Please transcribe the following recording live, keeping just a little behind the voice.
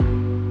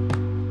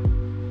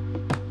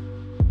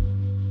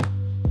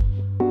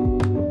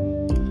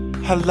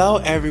Hello,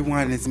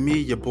 everyone. It's me,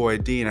 your boy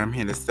D, and I'm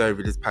here to serve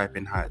you this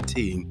piping hot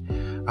tea.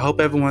 I hope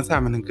everyone's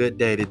having a good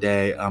day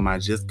today. I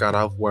just got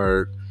off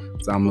work,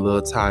 so I'm a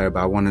little tired,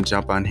 but I want to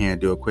jump on here and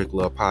do a quick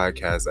little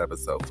podcast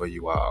episode for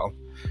you all.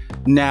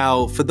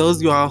 Now, for those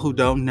of you all who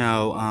don't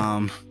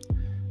know,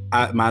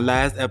 my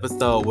last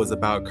episode was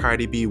about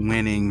Cardi B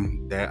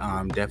winning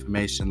that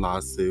defamation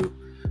lawsuit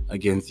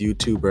against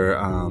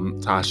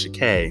YouTuber Tasha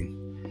K.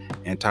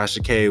 And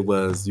Tasha K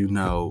was,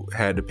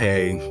 had to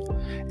pay.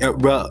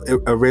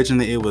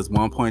 Originally it was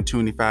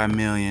 $1.25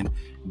 million.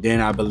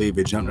 Then I believe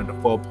it jumped up to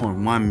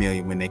 $4.1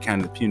 million when they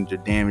counted the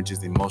punitive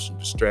damages, emotional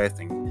distress,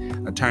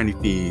 and attorney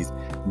fees.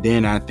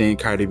 Then I think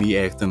Cardi B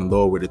asked them to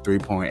lower with the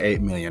 $3.8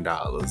 million.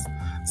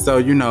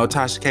 So,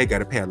 Tasha K got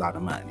to pay a lot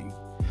of money.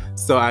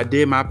 So I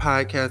did my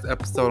podcast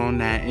episode on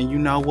that. And you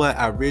know what?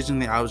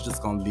 Originally I was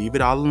just going to leave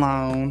it all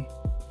alone.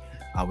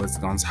 I was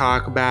going to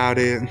talk about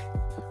it.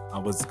 I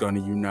was going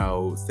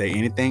to, say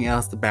anything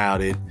else about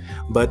it.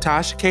 But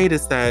Tasha K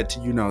decided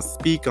to,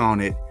 speak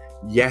on it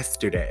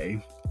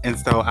yesterday. And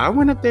so I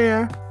went up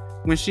there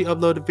when she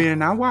uploaded the video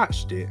and I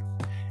watched it.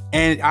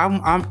 And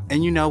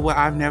and you know what?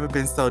 I've never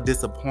been so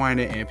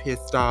disappointed and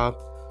pissed off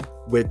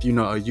with, a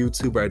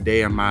YouTuber a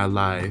day in my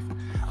life.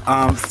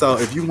 So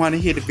if you want to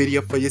hear the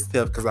video for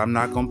yourself, because I'm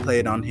not going to play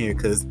it on here,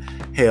 because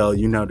hell,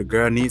 the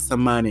girl needs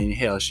some money. And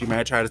hell, she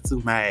might try to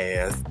sue my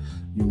ass.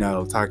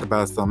 Talk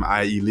about some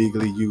I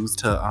illegally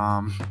used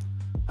her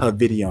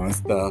video and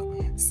stuff.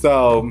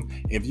 So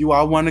if you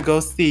all want to go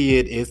see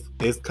it,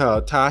 it's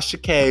called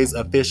Tasha K's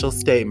official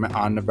statement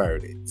on the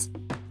verdict.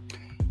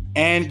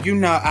 And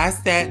I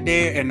sat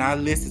there and I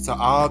listened to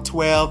all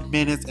 12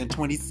 minutes and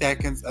 20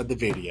 seconds of the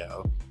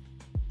video.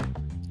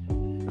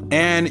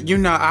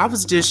 And I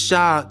was just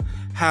shocked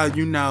how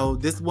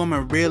this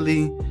woman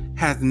really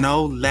has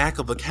no lack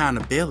of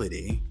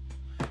accountability.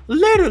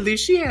 Literally,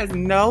 she has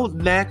no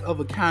lack of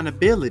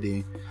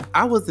accountability.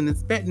 I wasn't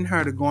expecting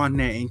her to go on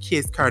there and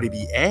kiss Cardi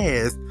B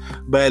ass,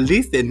 but at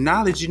least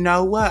acknowledge,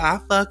 I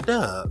fucked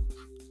up.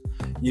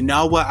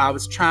 I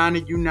was trying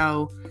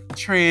to,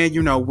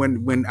 trend,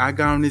 when I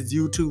got on this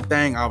YouTube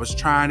thing, I was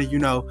trying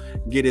to,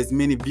 get as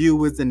many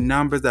viewers and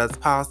numbers as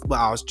possible.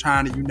 I was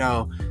trying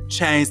to,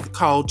 change the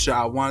culture.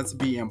 I wanted to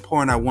be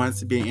important. I wanted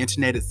to be an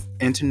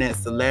internet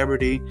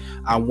celebrity.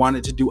 I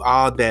wanted to do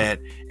all that.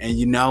 And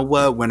you know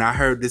what? When I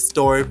heard this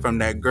story from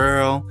that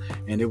girl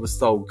and it was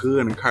so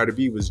good and Cardi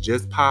B was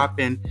just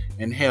popping,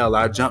 and hell,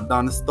 I jumped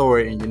on the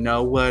story and you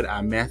know what?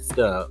 I messed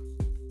up.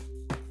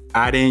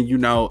 I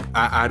didn't,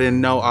 I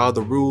didn't know all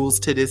the rules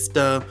to this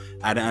stuff.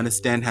 I didn't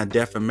understand how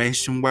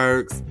defamation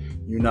works.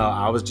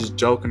 I was just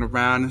joking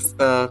around and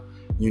stuff.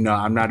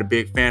 I'm not a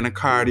big fan of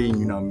Cardi.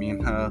 Me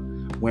and her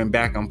went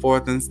back and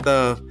forth and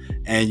stuff.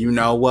 And you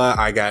know what?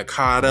 I got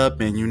caught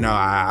up and,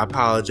 I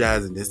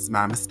apologize and this is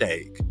my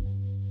mistake.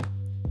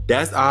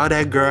 That's all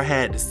that girl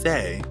had to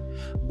say.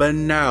 But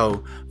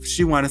no,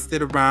 she want to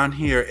sit around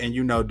here and,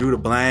 do the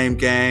blame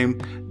game,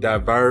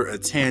 divert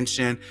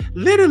attention.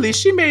 Literally,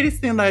 she made it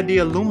seem like the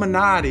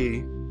Illuminati.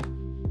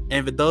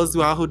 And for those of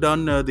you all who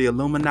don't know, the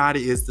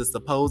Illuminati is the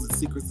supposed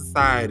secret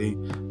society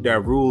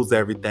that rules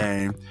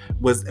everything,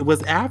 was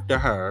after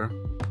her.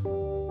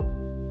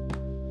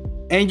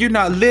 And,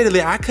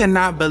 literally, I could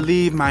not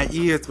believe my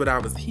ears what I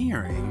was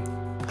hearing.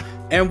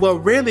 And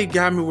what really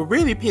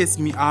pissed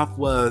me off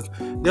was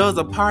there was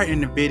a part in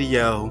the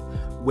video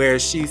where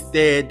she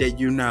said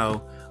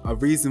that, a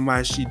reason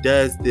why she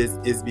does this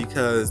is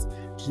because,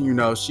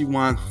 she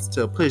wants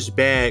to push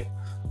back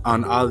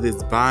on all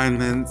this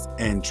violence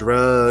and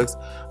drugs,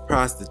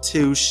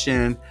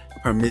 prostitution,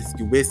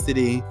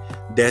 promiscuity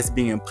that's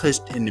being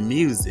pushed in the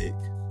music.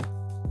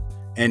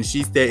 And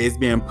she said it's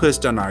being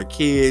pushed on our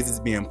kids, it's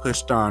being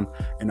pushed on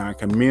in our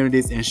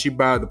communities. And she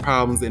brought the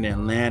problems in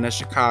Atlanta,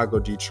 Chicago,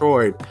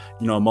 Detroit,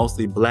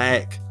 mostly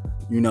black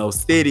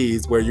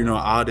cities where,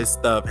 all this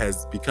stuff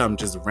has become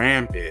just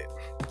rampant.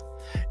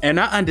 And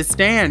I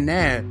understand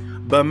that,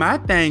 but my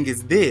thing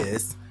is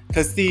this,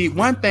 because see,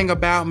 one thing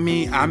about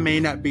me, I may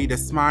not be the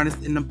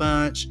smartest in the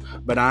bunch,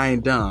 but I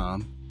ain't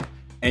dumb.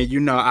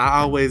 And, I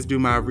always do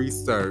my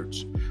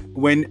research.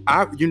 When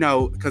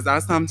because I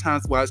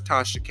sometimes watch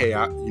Tasha K,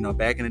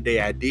 back in the day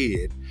I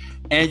did.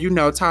 And,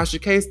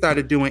 Tasha K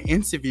started doing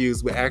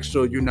interviews with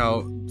actual,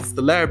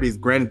 celebrities.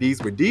 Granted,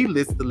 these were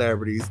D-list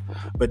celebrities,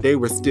 but they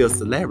were still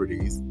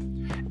celebrities.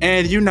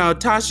 And,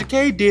 Tasha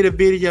K did a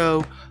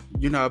video,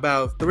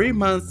 about 3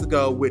 months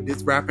ago with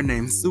this rapper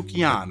named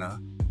Sukihana.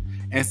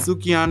 And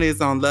Sukihana is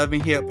on Love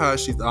and Hip Hop.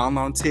 She's all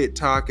on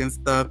TikTok and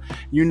stuff,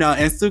 and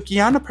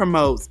Sukihana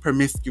promotes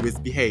promiscuous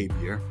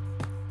behavior.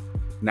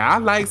 Now, I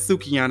like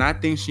Sukihana. I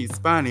think she's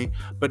funny,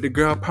 but the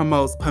girl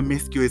promotes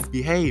promiscuous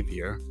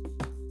behavior.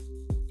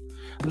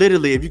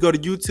 Literally, if you go to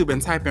YouTube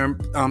and type in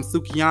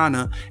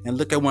Sukihana and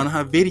look at one of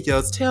her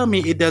videos, tell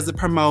me it doesn't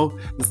promote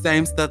the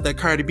same stuff that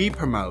Cardi B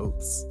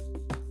promotes.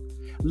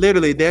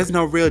 Literally, there's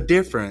no real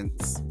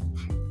difference.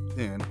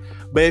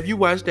 But if you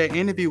watch that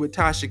interview with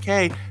Tasha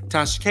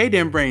K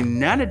didn't bring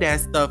none of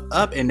that stuff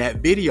up in that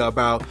video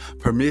about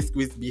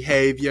promiscuous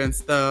behavior and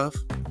stuff.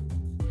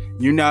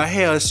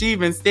 Hell, she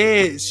even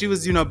said, she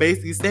was,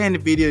 basically saying in the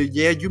video,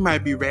 yeah, you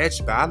might be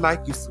ratchet, but I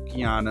like you,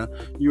 Sukihana.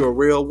 You're a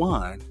real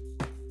one.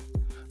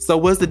 So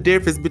what's the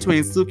difference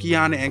between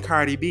Sukihana and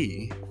Cardi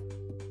B?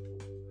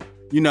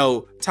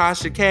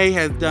 Tasha K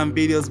has done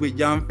videos with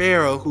Young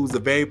Pharaoh, who's a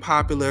very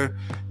popular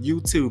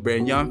YouTuber,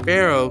 and Young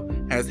Pharaoh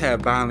has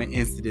had violent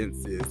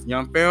incidences.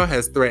 Young Pharaoh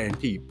has threatened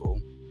people.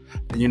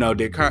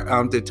 Did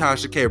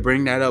Tasha K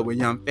bring that up with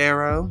Young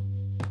Pharaoh?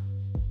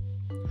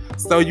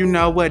 So you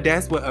know what?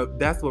 That's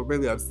what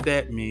really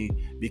upset me,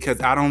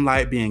 because I don't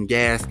like being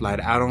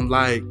gaslighted. I don't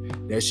like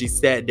that she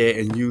sat there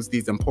and used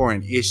these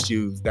important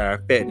issues that are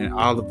affecting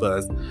all of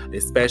us,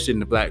 especially in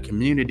the Black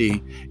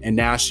community, and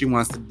now she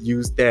wants to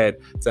use that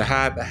to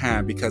hide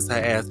behind because her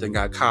ass done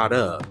got caught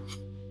up.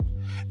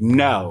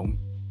 No,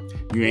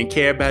 you ain't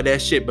care about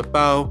that shit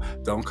before.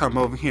 Don't come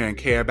over here and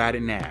care about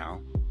it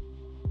now.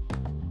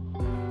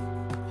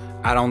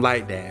 I don't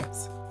like that.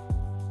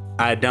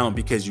 I don't,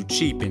 because you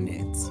cheapen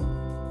it.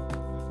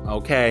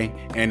 Okay?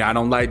 And I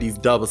don't like these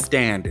double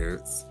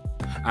standards.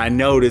 I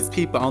notice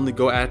people only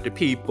go after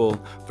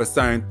people for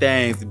certain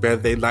things, whether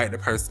they like the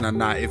person or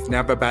not. It's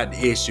never about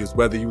the issues,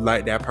 whether you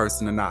like that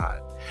person or not.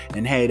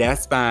 And hey,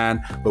 that's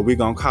fine, but we're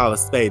gonna call a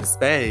spade a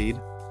spade.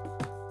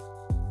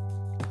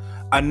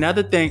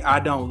 Another thing I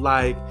don't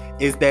like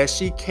is that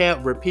she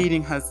kept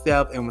repeating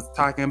herself and was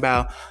talking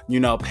about,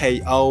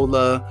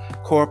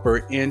 payola,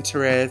 corporate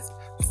interest,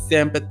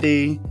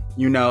 sympathy.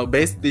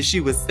 Basically she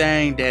was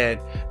saying that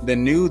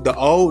the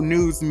old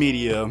news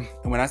media,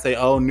 and when I say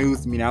old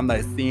news media, I'm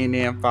like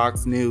CNN,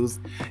 Fox News,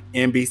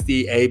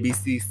 NBC,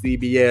 ABC,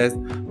 CBS,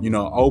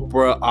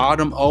 Oprah, all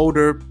them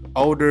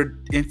older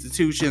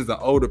institutions and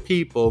older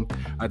people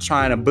are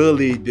trying to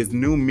bully this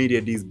new media,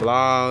 these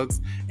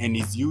blogs and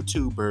these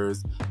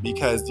YouTubers,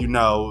 because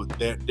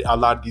a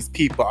lot of these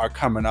people are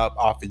coming up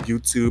off of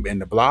YouTube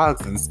and the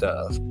blogs and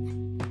stuff.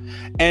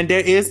 And there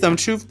is some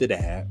truth to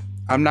that.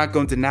 I'm not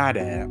going to deny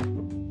that.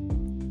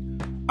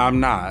 I'm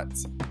not.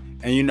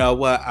 And you know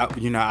what?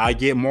 I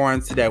get more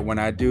into that when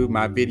I do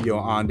my video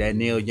on that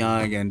Neil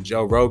Young and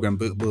Joe Rogan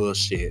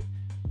bullshit.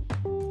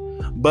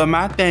 But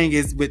my thing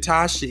is with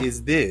Tasha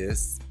is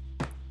this.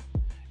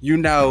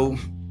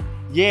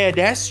 Yeah,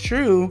 that's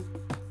true.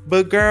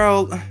 But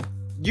girl,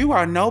 you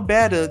are no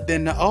better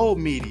than the old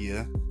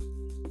media.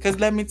 Because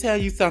let me tell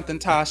you something,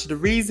 Tasha. The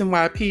reason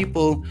why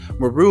people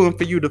were rooting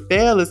for you to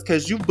fail is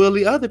because you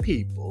bully other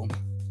people.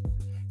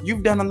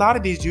 You've done a lot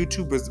of these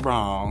YouTubers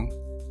wrong.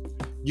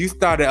 You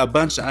started a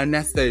bunch of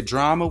unnecessary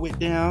drama with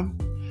them.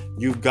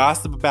 You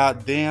gossiped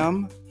about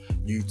them.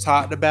 You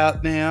talked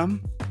about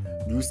them.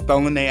 You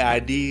stolen their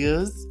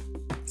ideas.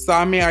 So,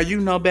 are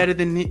you no better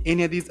than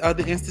any of these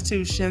other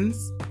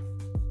institutions?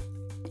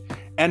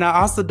 And I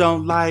also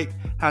don't like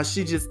how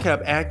she just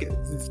kept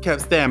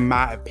saying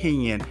my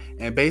opinion.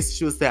 And basically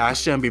she would say, I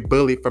shouldn't be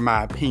bullied for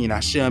my opinion. I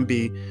shouldn't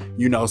be,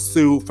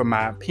 sued for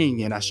my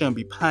opinion. I shouldn't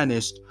be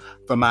punished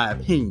for my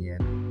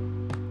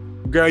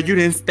opinion. Girl, you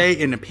didn't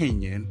state an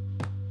opinion.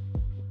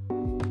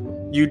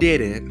 You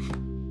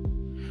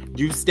didn't.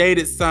 You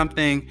stated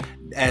something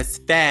as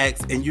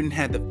facts and you didn't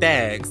have the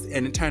facts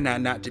and it turned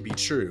out not to be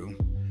true.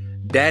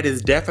 That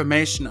is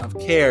defamation of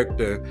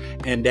character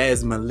and that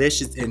is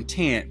malicious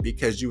intent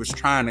because you was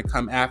trying to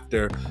come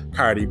after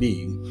Cardi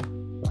B.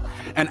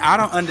 And I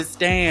don't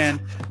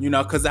understand,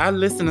 because I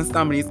listen to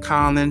some of these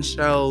call-in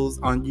shows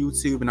on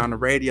YouTube and on the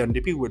radio and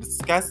the people were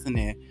discussing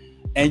it.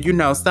 And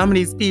some of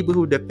these people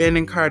who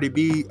defending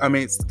defending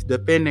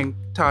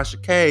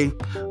Tasha K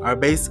are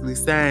basically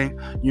saying,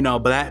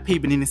 Black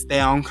people need to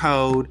stay on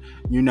code.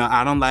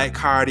 I don't like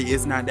Cardi.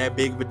 It's not that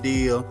big of a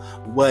deal.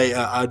 What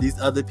are these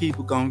other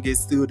people gonna get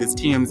sued? Is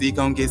TMZ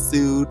gonna get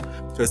sued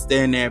for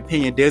stating their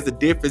opinion? There's a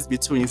difference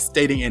between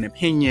stating an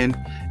opinion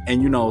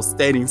and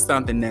stating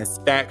something that's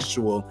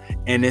factual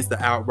and it's an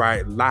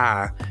outright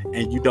lie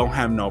and you don't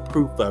have no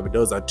proof of it.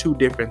 Those are two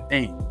different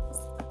things.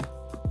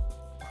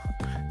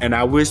 And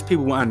I wish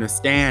people would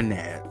understand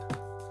that.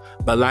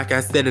 But like I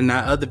said in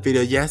that other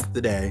video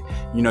yesterday,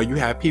 you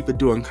have people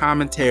doing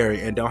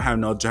commentary and don't have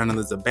no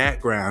journalism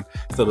background,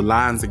 so the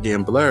lines are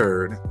getting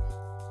blurred.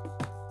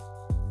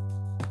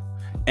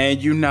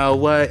 And you know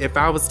what? If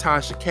I was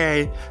Tasha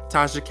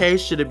K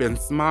should have been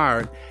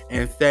smart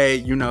and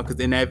say, because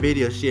in that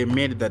video she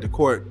admitted that the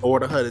court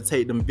ordered her to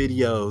take them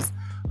videos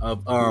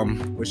of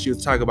when she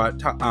was talking about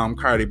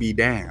Cardi B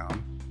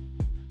down.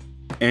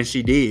 And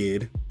she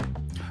did.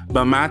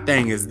 But my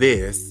thing is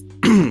this.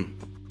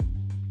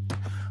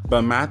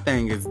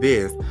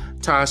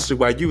 Tasha,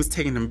 while you was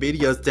taking them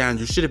videos down,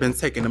 you should have been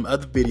taking them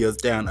other videos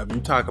down of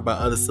you talk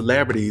about other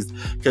celebrities.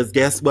 Because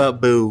guess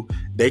what, boo?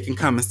 They can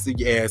come and see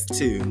your ass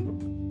too.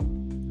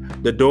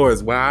 The door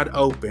is wide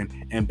open.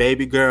 And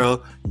baby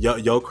girl,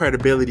 your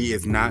credibility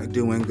is not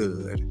doing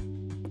good.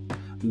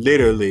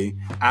 Literally.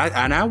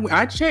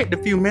 I checked a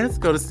few minutes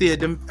ago to see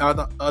if them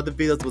other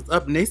videos was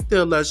up. And they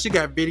still, she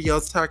got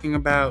videos talking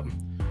about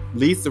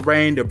Lisa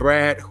Rain, Da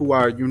Brat, who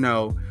are,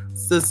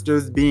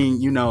 sisters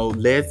being,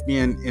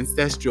 lesbian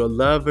incestual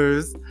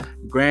lovers.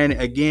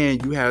 Granted, again,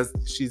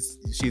 she's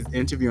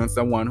interviewing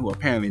someone who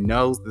apparently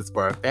knows this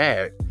for a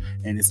fact.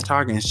 and is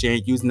talking. She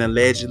ain't using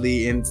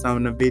allegedly in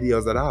some of the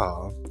videos at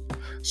all.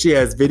 She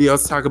has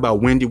videos talking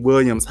about Wendy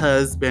Williams'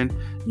 husband,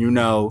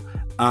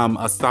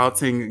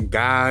 assaulting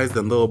guys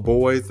and little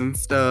boys and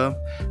stuff.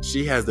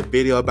 She has a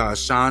video about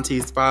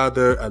Shanti's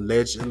father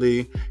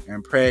allegedly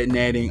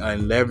impregnating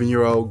an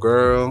 11-year-old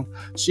girl.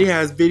 She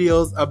has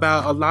videos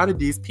about a lot of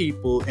these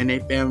people and their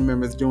family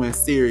members doing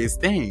serious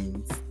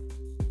things.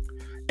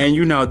 And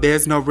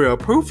there's no real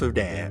proof of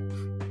that.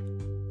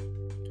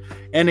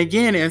 And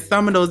again, in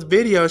some of those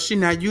videos, she's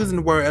not using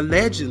the word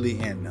allegedly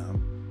in them.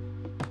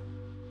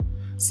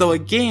 So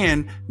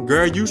again,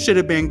 girl, you should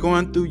have been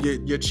going through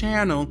your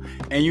channel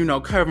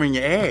and, covering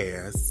your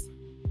ass.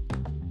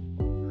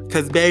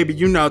 Because, baby,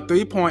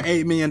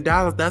 $3.8 million,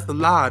 that's a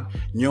lot.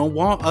 You don't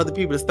want other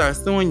people to start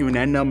suing you and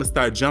that number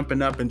start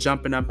jumping up and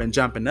jumping up and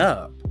jumping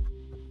up.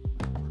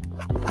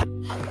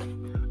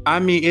 I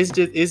mean, it's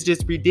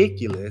just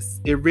ridiculous.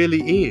 It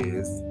really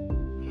is.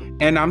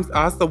 And I'm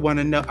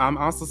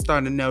also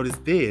starting to notice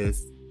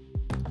this.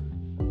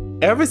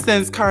 Ever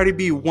since Cardi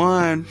B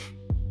won,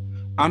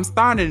 I'm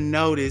starting to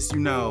notice,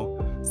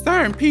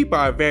 certain people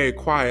are very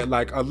quiet.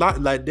 Like a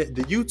lot, like the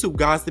YouTube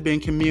gossiping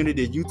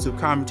community, the YouTube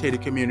commentator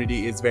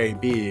community is very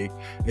big,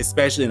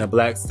 especially in the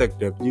black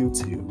sector of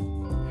YouTube.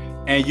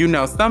 And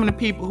some of the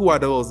people who are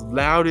those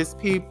loudest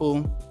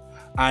people,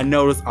 I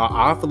notice are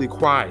awfully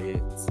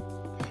quiet.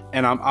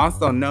 And I'm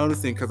also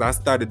noticing, because I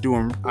started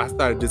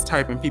just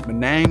typing people's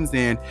names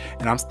in,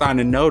 and I'm starting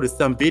to notice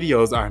some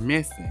videos are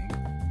missing.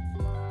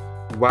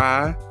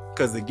 Why?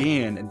 Because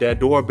again, the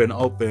door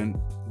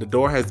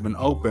has been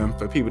open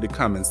for people to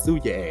come and sue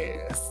your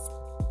ass.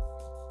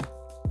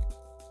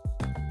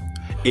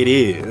 It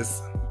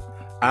is.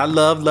 I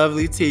love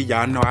Lovely T.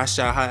 Y'all know I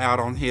shout her out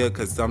on here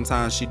because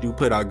sometimes she do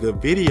put out good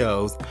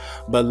videos.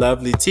 But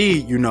Lovely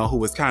T, who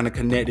was kind of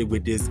connected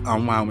with this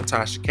Unwind with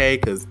Tasha K,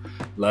 because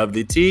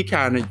Lovely T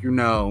kind of,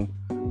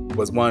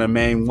 was one of the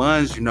main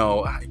ones,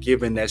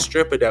 giving that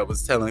stripper that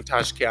was telling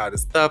Tasha K all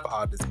this stuff,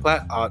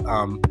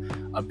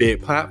 a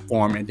big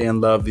platform, and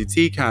then Lovely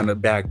T kind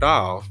of backed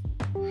off.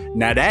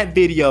 Now that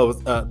video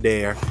is up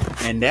there,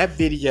 and that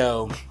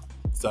video,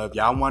 so if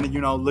y'all want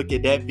to, look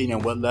at that video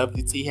and what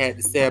Lovely T had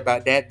to say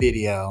about that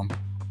video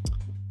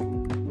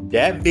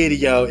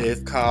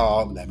is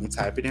called, let me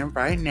type it in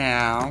right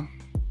now.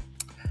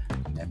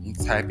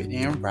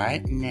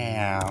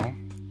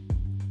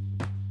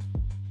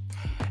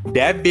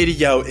 That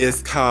video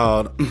is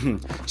called,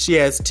 she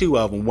has two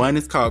of them. One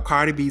is called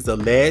Cardi B's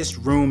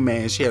Alleged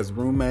Roommate. She has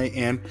roommate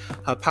and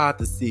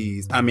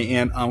hypotheses.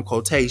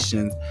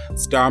 Quotations.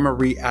 Star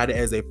Marie outed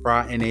as a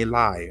fraud and a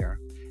liar.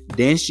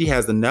 Then she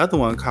has another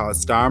one called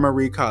Star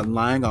Marie caught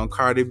lying on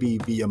Cardi B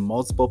via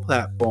multiple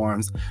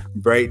platforms,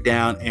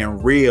 breakdown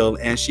and real.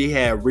 And she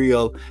had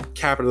real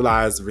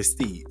capitalized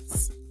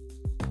receipts.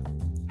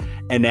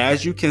 And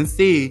as you can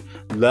see,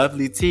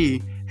 Lovely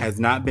T has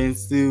not been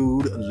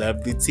sued.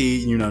 Lovely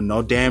T,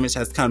 no damage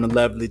has come to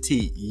Lovely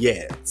T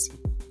yet.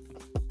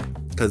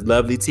 Because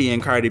Lovely T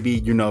and Cardi B,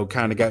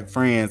 kind of got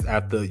friends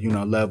after,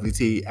 Lovely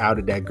T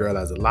outed that girl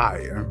as a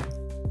liar.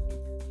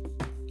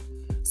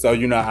 So,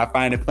 I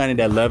find it funny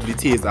that Lovely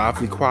T is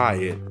awfully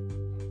quiet.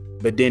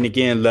 But then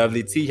again,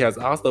 Lovely T has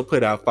also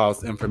put out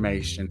false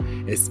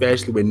information,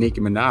 especially with Nicki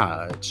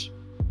Minaj.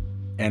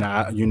 And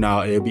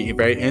it'll be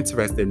very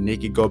interesting if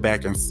Nicki go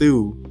back and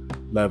sue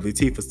Lovely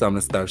T for some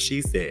of the stuff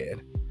she said.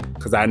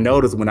 Because I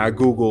noticed when I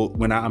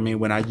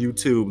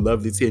YouTube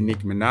Lovely T and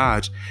Nicki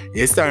Minaj,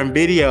 it's certain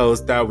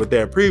videos that were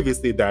there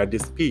previously that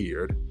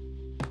disappeared.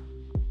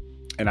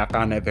 And I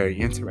found that very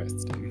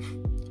interesting.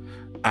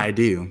 I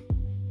do.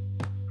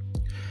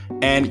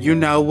 And you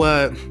know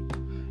what?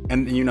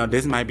 And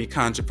this might be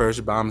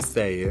controversial, but I'm going to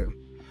say it.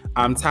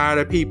 I'm tired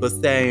of people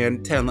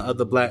telling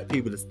other black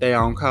people to stay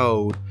on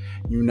code,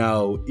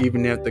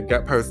 even if the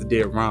person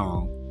did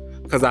wrong.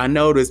 Because I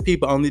notice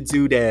people only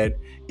do that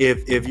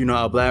if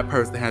a black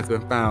person has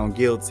been found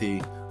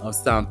guilty of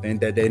something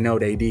that they know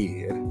they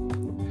did.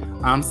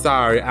 I'm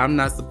sorry, I'm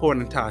not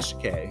supporting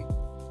Tasha K.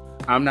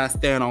 I'm not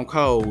staying on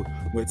code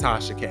with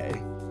Tasha K.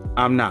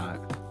 I'm not.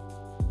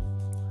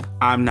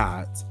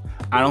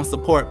 I don't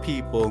support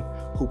people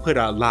who put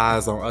out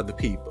lies on other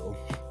people.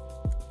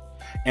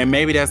 And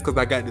maybe that's because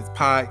I got this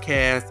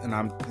podcast and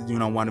I'm,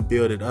 want to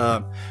build it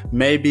up.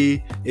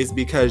 Maybe it's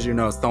because,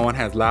 someone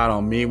has lied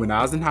on me when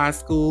I was in high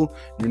school.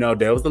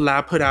 There was a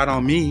lie put out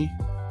on me.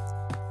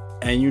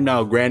 And,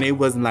 granted, it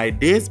wasn't like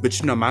this,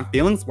 but, my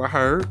feelings were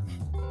hurt.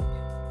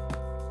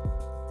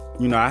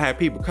 I had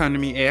people come to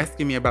me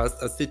asking me about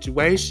a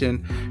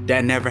situation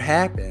that never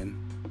happened.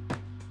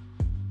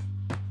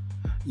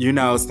 So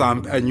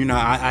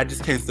I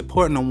just can't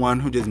support no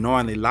one who just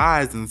knowingly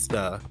lies and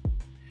stuff.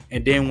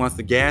 And then wants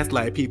to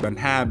gaslight people and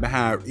hide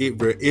behind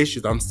real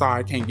issues. I'm sorry,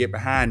 I can't get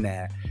behind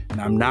that.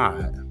 And I'm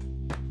not.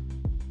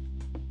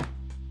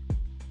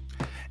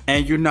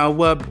 And you know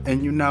what?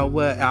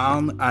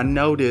 I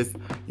notice,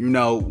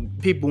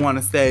 people want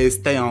to say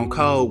stay on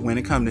code when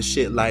it comes to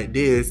shit like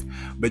this.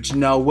 But you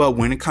know what?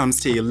 When it comes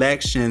to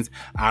elections,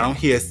 I don't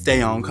hear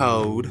stay on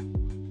code.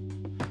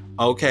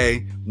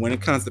 Okay? when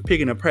it comes to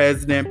picking a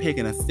president,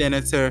 picking a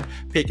senator,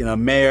 picking a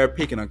mayor,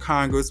 picking a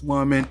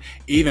congresswoman,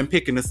 even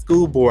picking a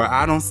school board,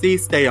 I don't see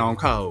stay on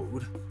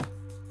code.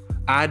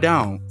 I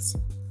don't.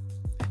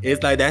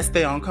 It's like that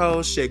stay on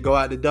code shit go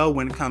out the door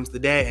when it comes to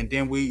that, and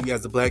then we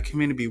as a black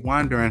community be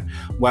wondering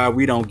why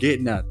we don't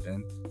get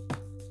nothing.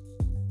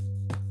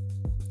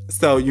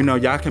 So,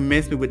 y'all can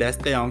miss me with that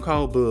stay on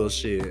code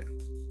bullshit.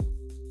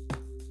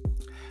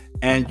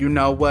 And you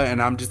know what?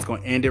 And I'm just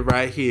gonna end it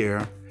right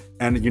here.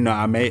 And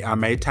I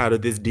may title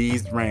this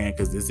D's rant,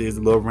 because this is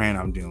a little rant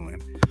I'm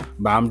doing.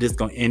 But I'm just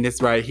gonna end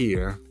this right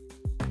here.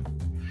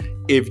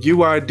 If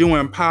you are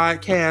doing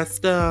podcast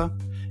stuff,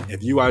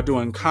 if you are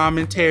doing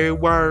commentary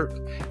work,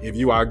 if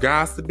you are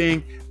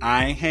gossiping,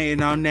 I ain't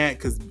hating on that,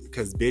 cause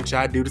bitch,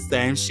 I do the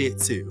same shit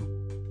too.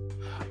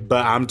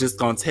 But I'm just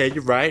gonna tell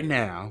you right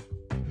now,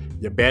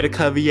 you better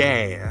cover your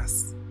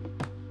ass.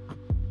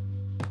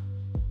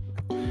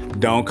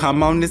 Don't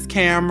come on this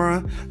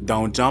camera.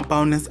 Don't jump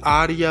on this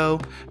audio.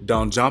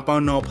 Don't jump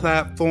on no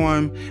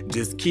platform.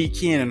 Just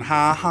kikiing and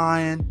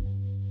ha-haing.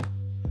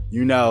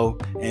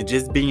 And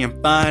just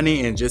being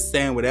funny and just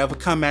saying whatever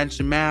come out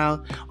your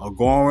mouth, or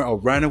going or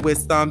running with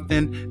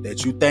something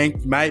that you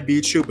think might be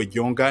true, but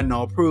you don't got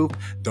no proof.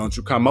 Don't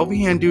you come over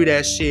here and do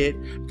that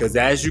shit. Because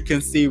as you can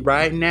see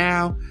right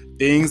now,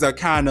 things are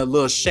kind of a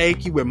little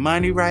shaky with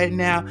money right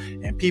now,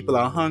 and people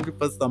are hungry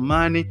for some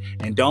money.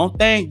 And don't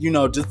think,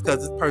 just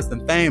because this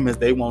person famous,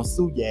 they won't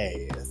sue your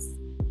ass.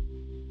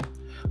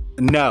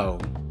 No,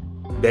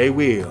 they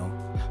will.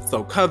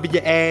 So cover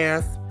your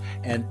ass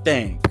and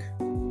think.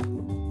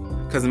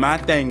 Because my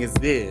thing is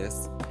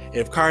this.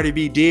 If Cardi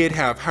B did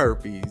have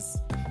herpes,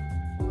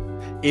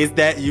 is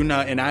that,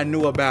 and I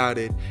knew about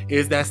it,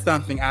 is that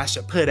something I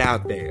should put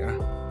out there?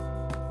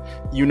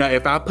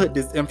 If I put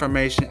this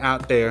information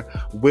out there,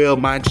 will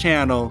my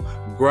channel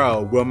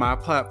grow? Will my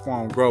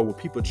platform grow? Will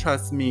people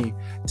trust me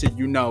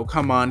to,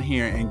 come on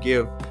here and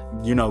give,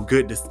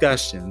 good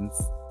discussions?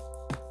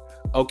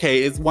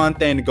 Okay, it's one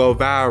thing to go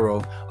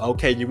viral.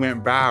 Okay, you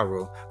went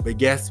viral. But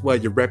guess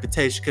what? Your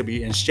reputation could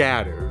be in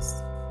shatters.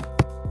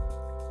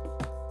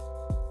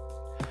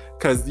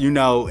 Because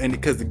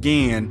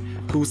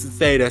again, who's to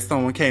say that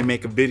someone can't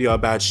make a video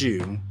about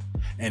you?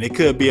 And it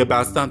could be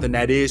about something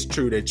that is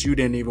true that you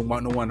didn't even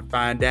want no one to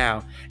find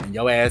out, and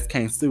your ass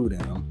can't sue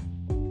them.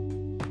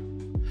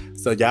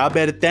 So y'all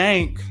better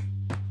think.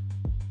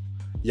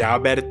 Y'all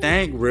better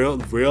think real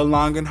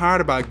long and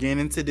hard about getting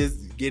into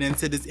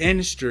this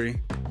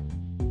industry.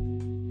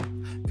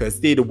 Because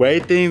see, the way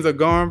things are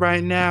going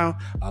right now,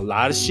 a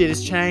lot of shit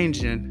is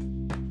changing.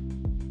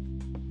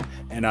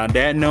 And on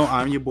that note,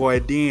 I'm your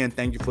boy D, and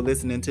thank you for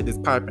listening to this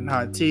Piping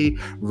Hot Tea.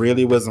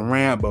 Really was a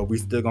rant, but we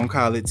still gonna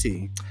call it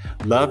tea.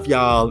 Love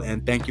y'all,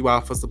 and thank you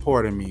all for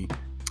supporting me.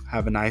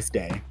 Have a nice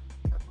day.